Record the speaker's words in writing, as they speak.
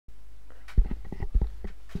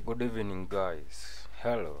Good evening, guys.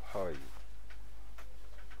 Hello, how are you?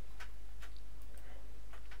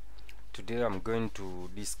 Today I'm going to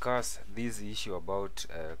discuss this issue about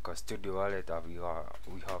custodial wallet that we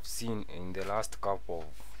have seen in the last couple of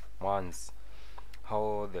months,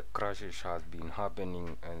 how the crashes has been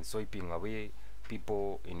happening and sweeping away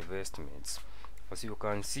people investments. As you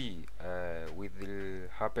can see, with the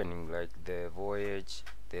happening like the Voyage,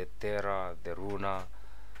 the Terra, the Luna,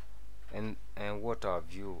 and what have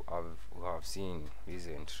seen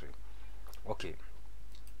recently. Okay,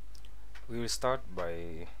 we will start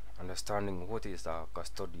by understanding what is a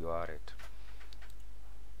custodial wallet.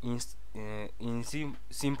 In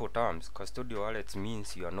simple terms, custodial wallet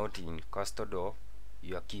means you are not in custody of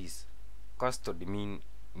your keys. Custody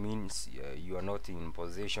means you are not in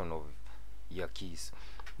possession of your keys,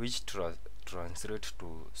 which translates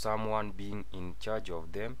to someone being in charge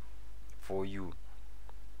of them for you.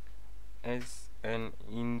 And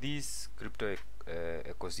in these crypto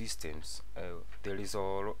ecosystems, there is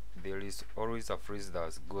always a phrase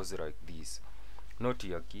that goes like this: not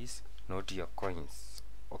your keys, not your coins.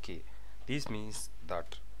 Okay, this means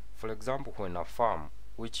that, for example, when a farm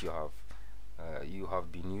which you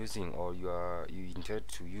have been using, or you intend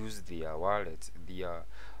to use their wallet, their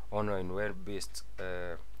online web-based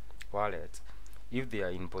wallet, if they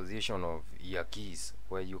are in possession of your keys,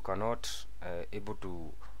 where you cannot able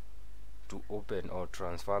to open or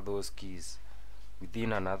transfer those keys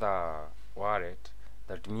within another wallet,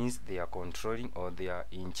 that means they are controlling or they are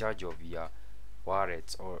in charge of your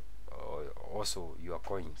wallets, or also your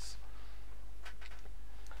coins.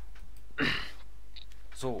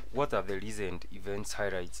 So what are the recent events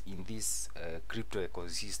highlights in these crypto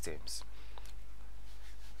ecosystems?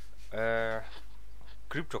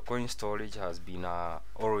 Crypto coin storage has been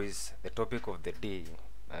always the topic of the day,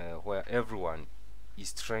 where everyone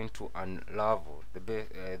is trying to unravel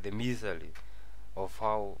the mystery of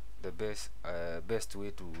how the best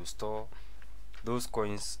way to store those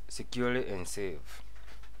coins securely and safe.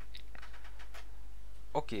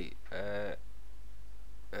 Okay,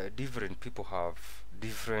 different people have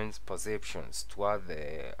different perceptions to what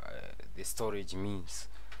the storage means,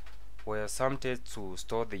 where some tend to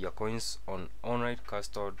store their coins on online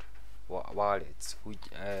custody wallets,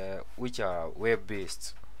 which are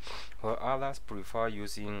web-based, while others prefer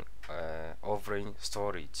using offline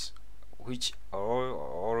storage, which are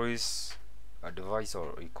always advised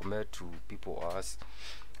or recommended to people as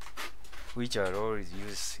which are always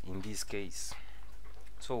used in this case.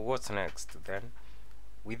 So what's next then?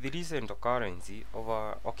 With the recent occurrence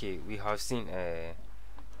we have seen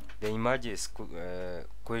the emerges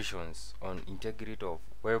questions on integrity of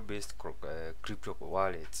web-based crypto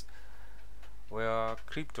wallets, where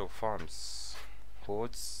crypto firms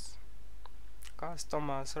holds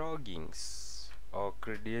customers' logins or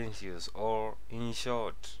credentials, or in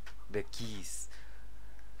short, the keys.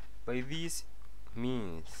 By this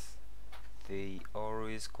means, they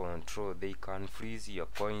always control. They can freeze your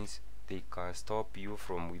coins, they can stop you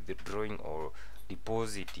from withdrawing or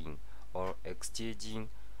depositing or exchanging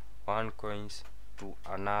one coins to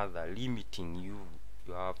another, limiting you.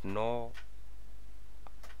 You have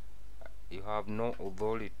no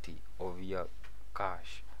authority of your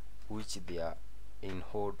cash, which they are in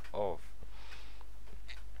hold of.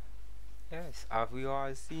 Yes, as we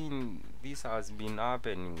are seeing, this has been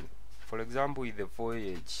happening. For example, with the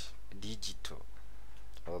Voyage Digital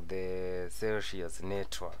or the Celsius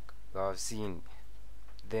network, we have seen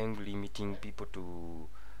them limiting people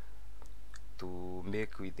to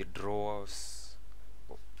make withdrawals.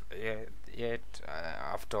 Yet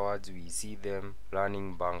afterwards, we see them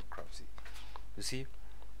planning bankruptcy. You see,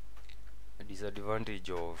 a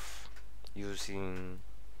disadvantage of using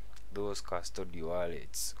those custody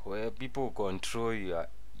wallets, where people control your,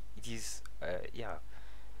 it is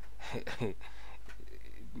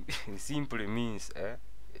simply means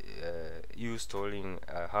you storing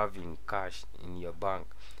having cash in your bank,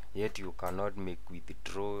 yet you cannot make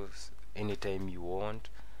withdrawals anytime you want,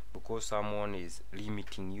 because someone is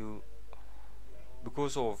limiting you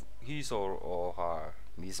because of his or her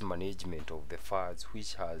mismanagement of the funds,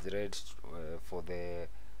 which has led for the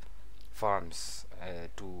firms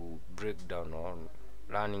to break down on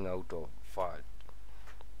running out of funds.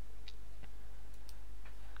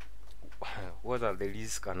 What are the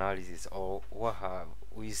risk analysis, or what have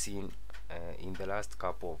we seen in the last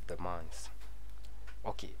couple of the months?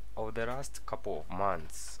 Okay, over the last couple of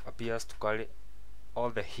months appears to carry all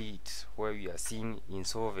the heat, where we are seeing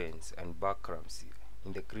insolvency and bankruptcy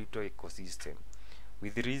in the crypto ecosystem,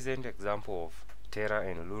 with the recent example of Terra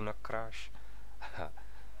and Luna crash.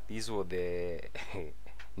 These were the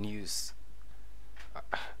news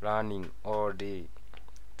running all day,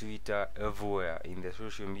 Twitter, everywhere in the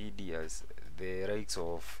social medias, the likes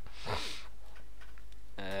of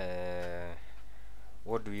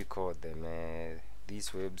what do we call them, these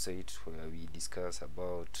websites where we discuss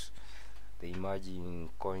about the emerging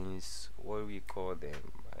coins, what we call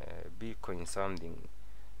them, Bitcoin something,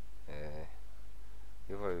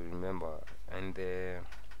 if I remember, and the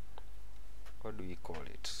what do we call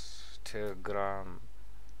it, Telegram,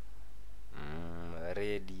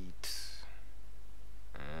 Reddit,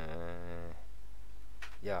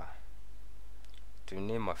 yeah, to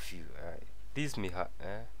name a few. These may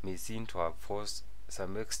seem to have forced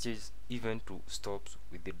some exchanges even to stop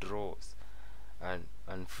withdrawals and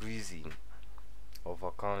freezing of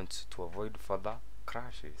accounts to avoid further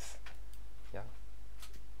crashes. Yeah.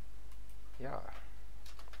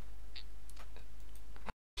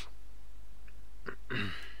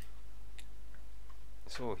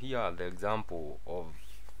 So here are the example of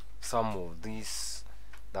some of these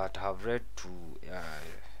that have led to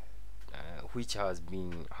which have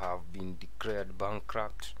been declared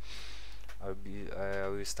bankrupt. I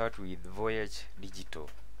will start with Voyage Digital.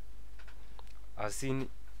 As seen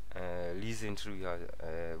recently,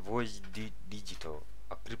 Voyage Digital,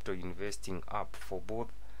 a crypto investing app for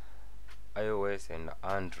both iOS and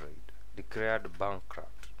Android, declared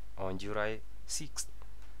bankrupt on July 6th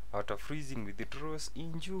after freezing withdrawals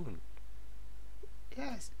in June.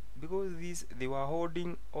 Yes, because they were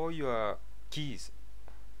holding all your keys,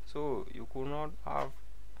 so you could not have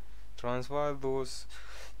transferred those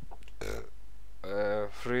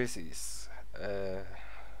phrases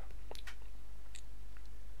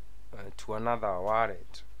to another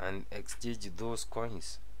wallet and exchange those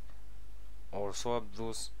coins or swap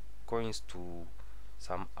those coins to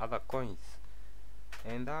some other coins,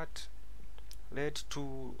 and that led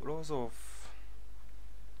to loss of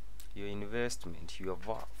your investment, your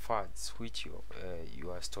funds which you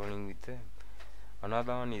are storing with them.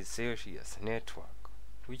 Another one is Celsius Network,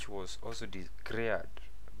 which was also declared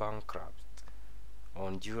bankrupt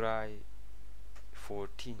on July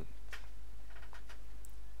 14th.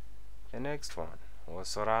 The next one was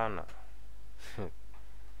Solana.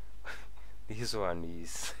 This one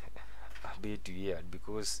is a bit weird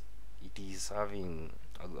because it is having,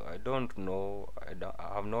 I don't know,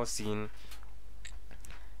 I have not seen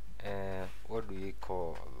what do we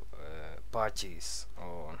call purchase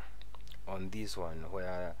on this one,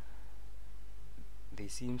 where they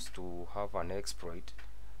seems to have an exploit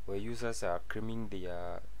where users are claiming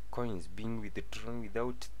their coins being withdrawn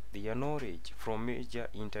without their knowledge from major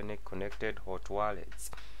internet connected hot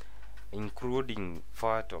wallets, including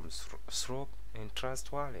Phantom, Swap and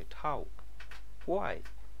Trust Wallet. How? Why?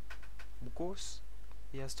 Because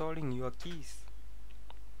they are storing your keys.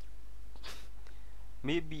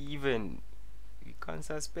 Maybe even we can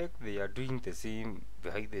suspect they are doing the same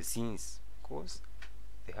behind the scenes, because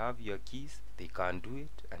they have your keys, they can do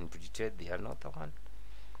it and pretend they are not the one.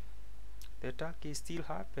 The attack is still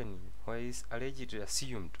happening, where it's allegedly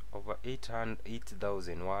assumed over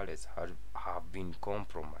 8,000 wallets have been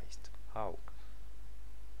compromised. How?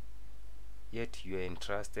 Yet you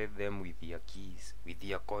entrusted them with your keys, with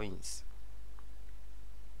your coins,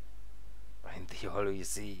 and they always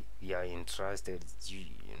say we are entrusted.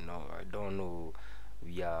 I don't know,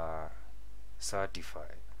 we are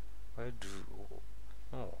certified.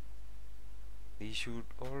 No, they should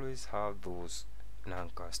always have those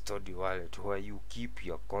non-custodial wallet where you keep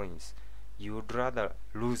your coins. You would rather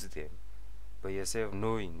lose them by yourself,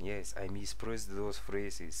 knowing, yes, I mispronounced those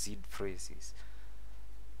phrases, seed phrases,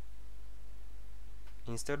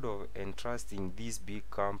 instead of entrusting these big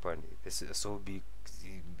companies, so big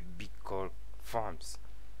called firms,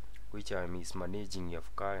 which are mismanaging your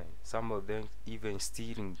currency, some of them even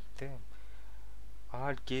stealing them. I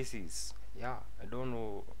had cases, I don't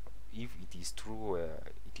know if it is true,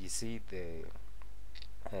 it is said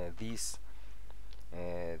this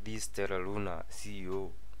Terra Luna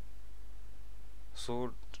CEO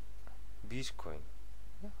sold Bitcoin,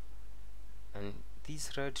 and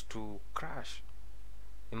this led to crash.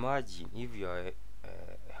 Imagine if you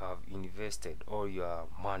have invested all your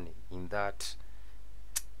money in that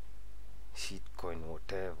shitcoin,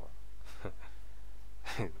 whatever.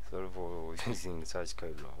 Sorry for using such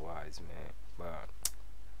kind of words, man, but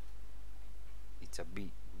it's a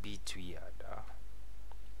bit weird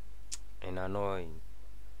and annoying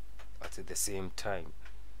at the same time.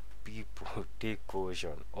 People take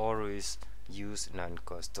caution. Always use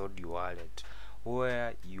non-custodial wallet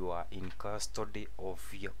where you are in custody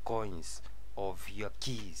of your coins, of your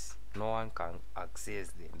keys. No one can access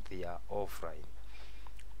them, they are offline.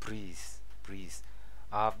 Please,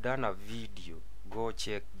 I have done a video go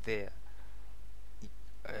check there.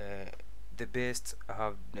 The best I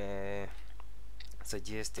have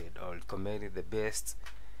suggested or recommended the best,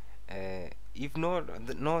 if not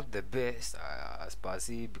the best as per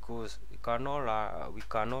se, because we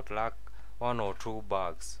cannot lack one or two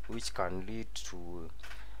bugs which can lead to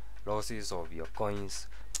losses of your coins,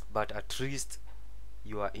 but at least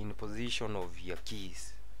you are in possession of your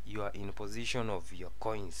keys, you are in possession of your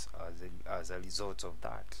coins as a result of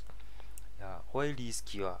that. Yeah, why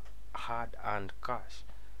risk your hard-earned cash,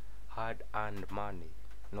 hard-earned money?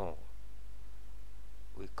 No,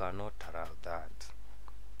 we cannot allow that.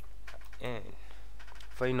 And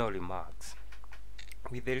final remarks: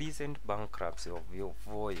 with the recent bankruptcy of your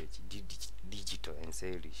Voyage Digital and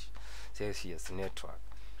Celsius network,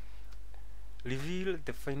 reveal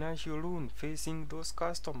the financial ruin facing those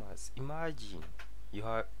customers. Imagine you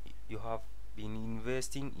have been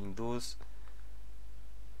investing in those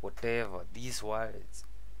whatever these wallets,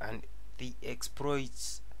 and the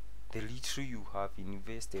exploits the little you have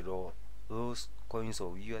invested, or those coins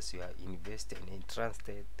of yours you are invested and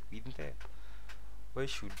trusted with them. Why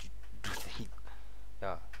should you do that?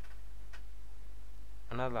 Yeah,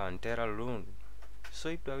 another untethered loan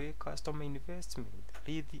swept away customer investment,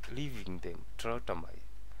 leaving them traumatized,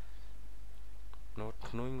 not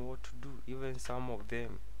knowing what to do, even some of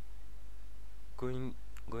them going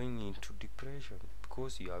into depression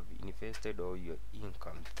because you have invested all your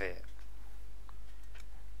income there.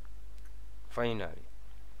 Finally,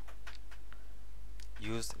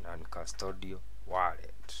 use non-custodial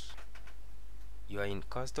wallet. You are in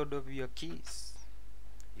custody of your keys,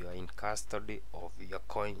 you are in custody of your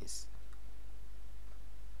coins.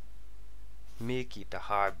 Make it a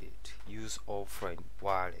habit. Use offline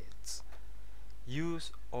wallets,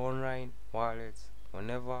 use online wallets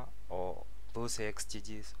whenever, or those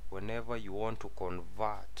exchanges whenever you want to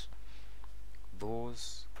convert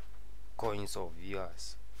those coins of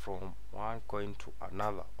yours from one coin to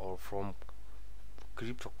another, or from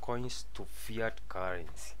crypto coins to fiat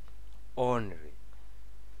currency. Only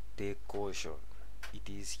take caution. It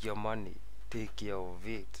is your money. Take care of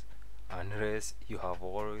it, unless you have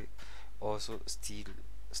already also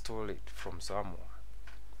stole it from someone.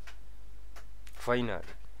 Finally,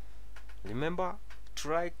 remember to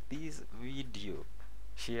like this video,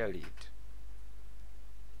 share it,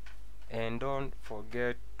 and don't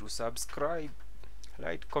forget to subscribe.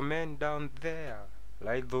 Write comment down there,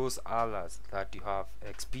 like those others that you have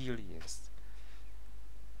experienced.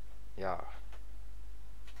 Yeah,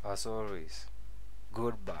 as always,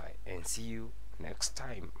 goodbye and see you next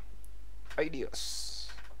time. Adios.